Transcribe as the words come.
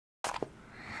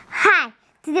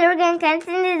Today we're going to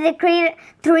continue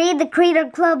to read the Creator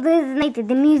Club designated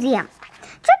the museum.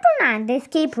 Chapter 9, the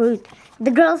escape route. The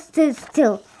girl stood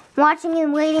still, watching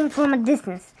and waiting from a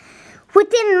distance.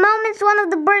 Within moments, one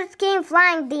of the birds came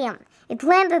flying down. It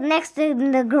landed next to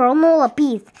the granola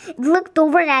piece. It looked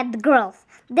over at the girls,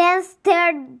 then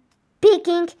stared,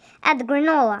 peeking at the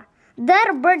granola. The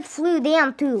other bird flew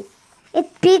down too.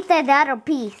 It peeked at the other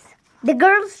piece. The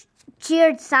girls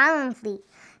cheered silently.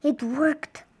 It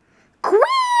worked.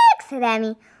 "Quick!" said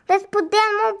Amy. "Let's put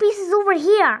down more pieces over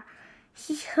here."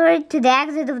 She hurried to the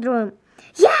exit of the room.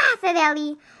 "Yeah," said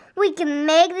Ellie. "We can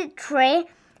make a trail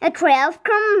of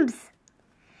crumbs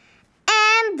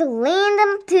and lead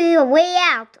them to a way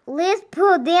out. Let's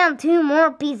put down 2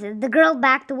 more pieces." The girl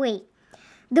backed away.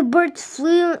 The birds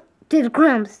flew to the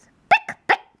crumbs. Pick,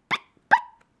 pick, pick,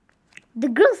 pick. The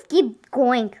girls kept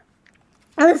going.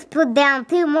 "Let's put down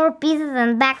 2 more pieces,"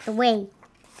 and backed away.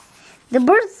 The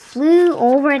birds flew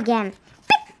over again.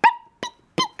 Pick, pick, pick,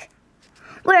 pick.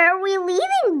 "Where are we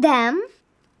leaving them?"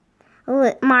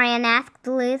 Marianne asked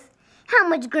Liz. "How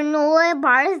much granola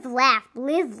bar is left?"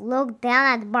 Liz looked down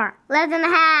at the bar. "Less than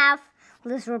half,"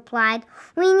 Liz replied.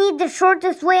 "We need the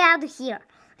shortest way out of here."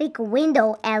 "Like a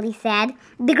window," Ellie said.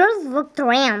 The girls looked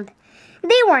around.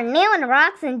 They were nailing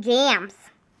rocks and jams.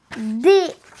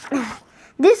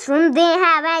 This room didn't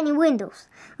have any windows.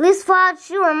 Liz thought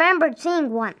she remembered seeing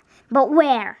one. But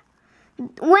where?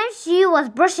 When she was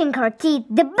brushing her teeth.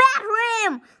 "The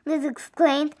bathroom!" Liz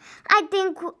exclaimed. "I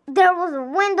think there was a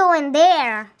window in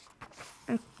there."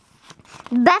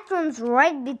 The bathroom's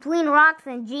right between rocks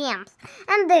and jams,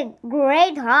 and the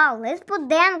great hall. Let's put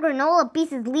down granola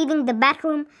pieces leaving the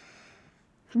bathroom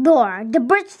door. The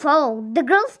birds followed. The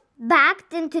girls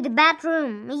backed into the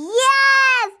bathroom.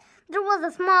 Yes! There was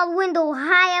a small window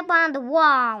high up on the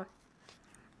wall.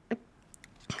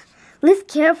 Liz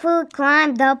carefully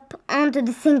climbed up onto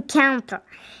the sink counter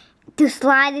to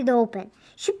slide it open.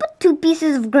 She put 2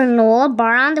 pieces of granola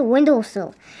bar on the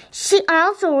windowsill. She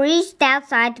also reached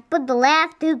outside to put the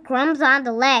last 2 crumbs on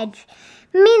the ledge.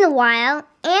 Meanwhile,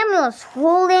 Amy was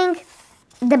holding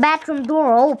the bathroom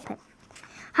door open,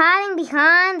 hiding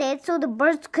behind it so the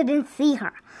birds couldn't see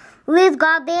her. Liz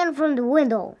got down from the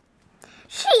window.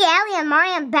 She, Ellie, and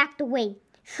Marianne backed away.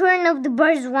 Sure enough, the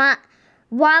birds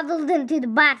waddled into the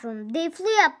bathroom. They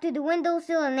flew up to the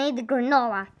windowsill and ate the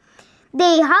granola.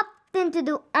 They hopped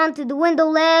onto the window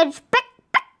ledge. Peck,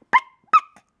 peck, peck,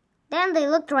 peck. Then they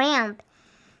looked around.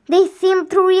 They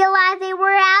seemed to realize they were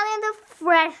out in the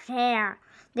fresh air.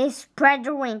 They spread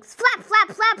their wings. Flap, flap,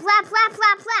 flap, flap, flap,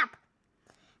 flap, flap.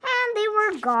 And they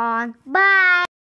were gone. Bye.